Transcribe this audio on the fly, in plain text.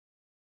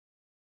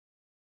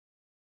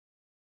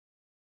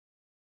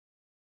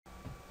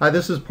Hi,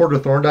 this is Porter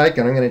Thorndike,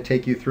 and I'm going to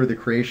take you through the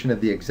creation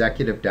of the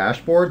executive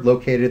dashboard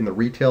located in the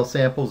Retail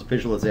Samples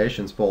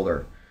Visualizations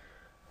folder.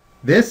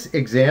 This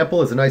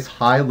example is a nice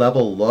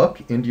high-level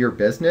look into your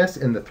business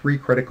and the three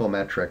critical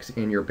metrics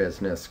in your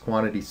business: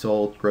 quantity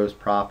sold, gross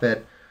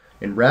profit,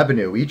 and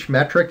revenue. Each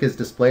metric is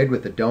displayed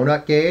with a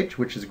Doughnut Gage,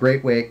 which is a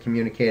great way at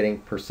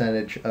communicating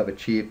percentage of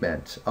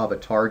achievement of a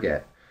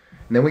target.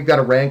 And then we've got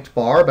a ranked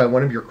bar by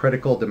one of your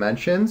critical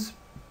dimensions.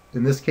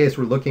 In this case,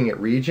 we're looking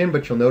at region,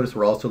 but you'll notice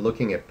we're also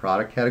looking at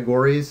product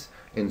categories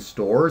in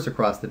stores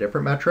across the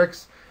different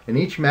metrics. And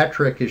each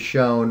metric is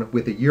shown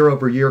with a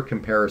year-over-year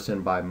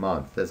comparison by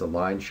month as a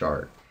line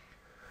chart.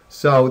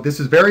 So this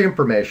is very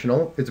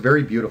informational. It's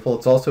very beautiful.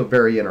 It's also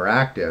very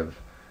interactive.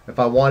 If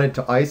I wanted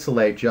to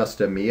isolate just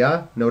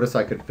EMEA, notice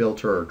I could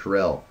filter or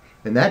drill.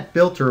 And that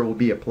filter will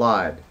be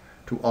applied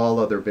to all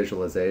other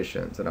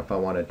visualizations. And if I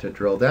wanted to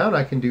drill down,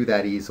 I can do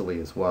that easily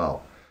as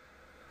well.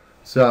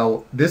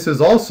 So this is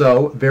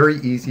also very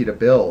easy to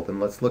build, and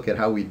let's look at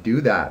how we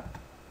do that.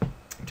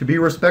 To be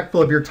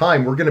respectful of your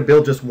time, we're going to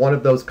build just one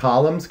of those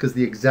columns because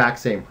the exact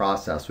same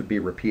process would be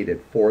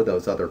repeated for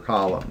those other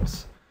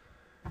columns.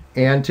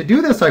 And to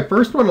do this, I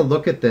first want to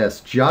look at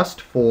this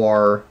just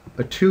for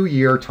a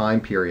 2-year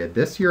time period,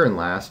 this year and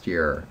last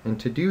year. And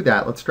to do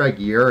that, let's drag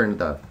year into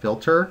the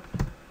filter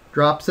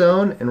drop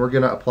zone, and we're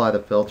going to apply the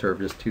filter of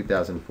just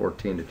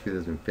 2014 to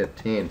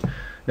 2015.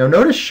 Now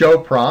notice show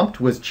prompt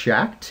was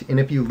checked, and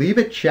if you leave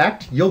it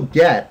checked, you'll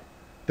get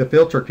the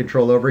filter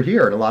control over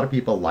here, and a lot of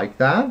people like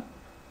that.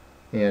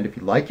 And if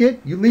you like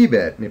it, you leave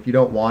it, and if you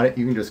don't want it,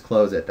 you can just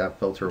close it. That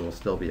filter will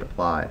still be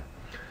applied.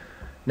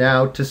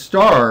 Now to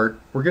start,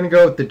 we're going to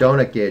go with the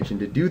Doughnut Gage,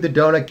 and to do the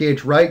Doughnut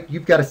Gage right,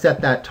 you've got to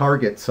set that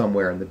target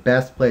somewhere, and the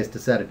best place to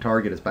set a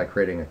target is by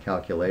creating a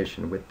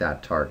calculation with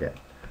that target.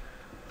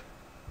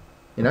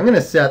 And I'm going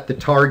to set the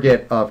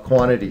target of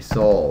quantity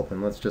sold,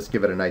 and let's just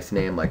give it a nice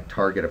name like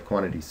target of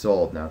quantity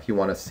sold. Now if you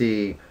want to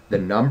see the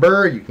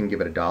number, you can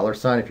give it a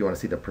 $sign. If you want to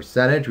see the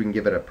percentage, we can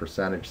give it a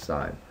percentage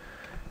sign.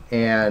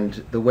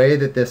 And the way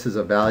that this is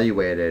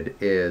evaluated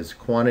is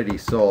quantity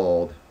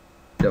sold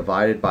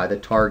divided by the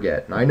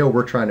target. And I know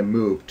we're trying to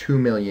move 2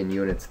 million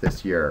units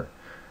this year.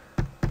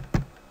 So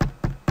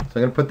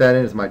I'm going to put that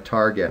in as my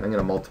target, and I'm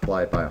going to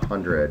multiply it by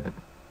 100.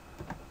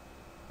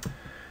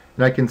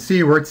 And I can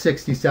see we're at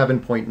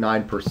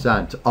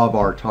 67.9% of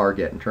our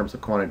target in terms of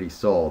quantity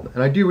sold.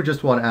 And I do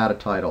just want to add a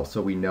title so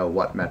we know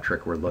what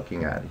metric we're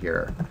looking at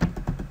here.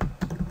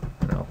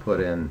 And I'll put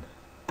in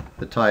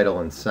the title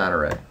and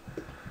center it.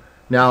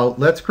 Now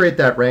let's create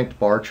that ranked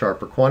bar chart.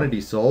 For quantity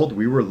sold,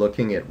 we were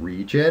looking at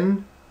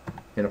region.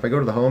 And if I go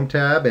to the Home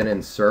tab and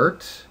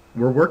insert,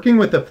 we're working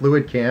with a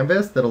fluid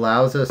canvas that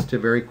allows us to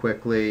very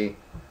quickly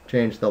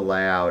change the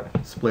layout,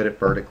 split it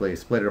vertically,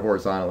 split it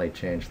horizontally,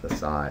 change the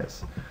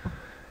size.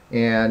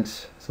 And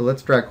so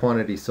let's drag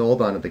quantity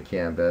sold onto the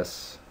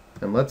canvas,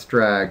 and let's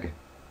drag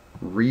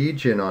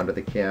region onto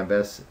the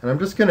canvas, and I'm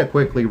just going to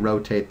quickly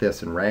rotate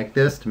this and rank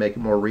this to make it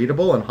more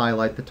readable and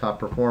highlight the top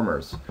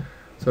performers.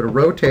 So to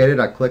rotate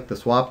it, I click the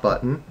swap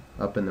button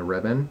up in the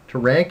ribbon. To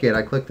rank it,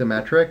 I click the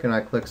metric and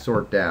I click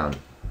sort down.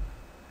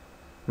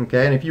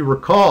 Okay, and if you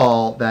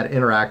recall, that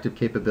interactive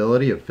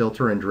capability of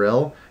filter and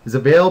drill is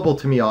available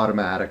to me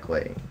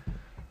automatically.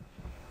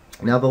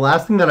 Now the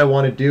last thing that I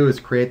want to do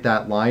is create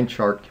that line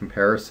chart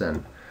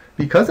comparison.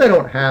 Because I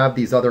don't have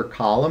these other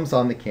columns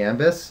on the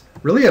canvas,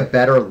 really a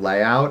better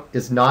layout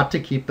is not to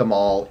keep them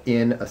all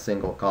in a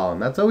single column.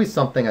 That's always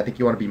something I think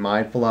you want to be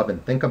mindful of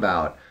and think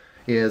about,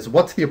 is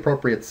what's the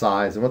appropriate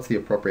size and what's the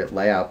appropriate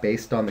layout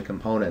based on the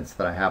components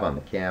that I have on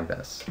the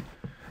canvas.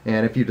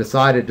 And if you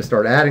decided to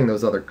start adding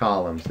those other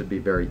columns, it'd be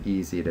very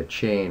easy to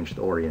change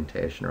the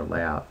orientation or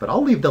layout. But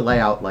I'll leave the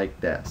layout like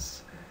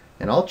this,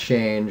 and I'll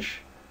change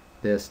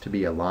this to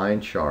be a line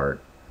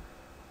chart.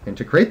 And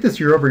to create this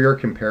year-over-year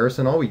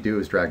comparison, all we do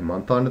is drag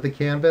month onto the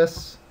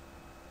canvas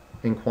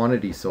and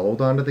quantity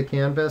sold onto the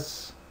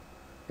canvas.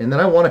 And then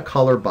I want to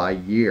color by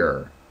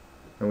year.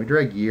 And we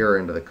drag year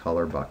into the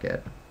color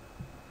bucket.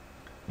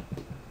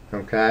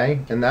 Okay,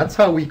 and that's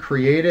how we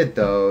created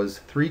those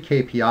 3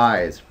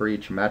 KPIs for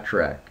each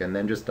metric, and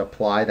then just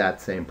apply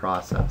that same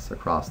process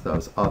across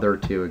those other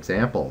 2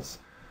 examples.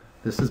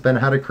 This has been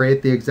how to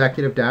create the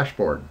executive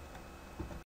dashboard.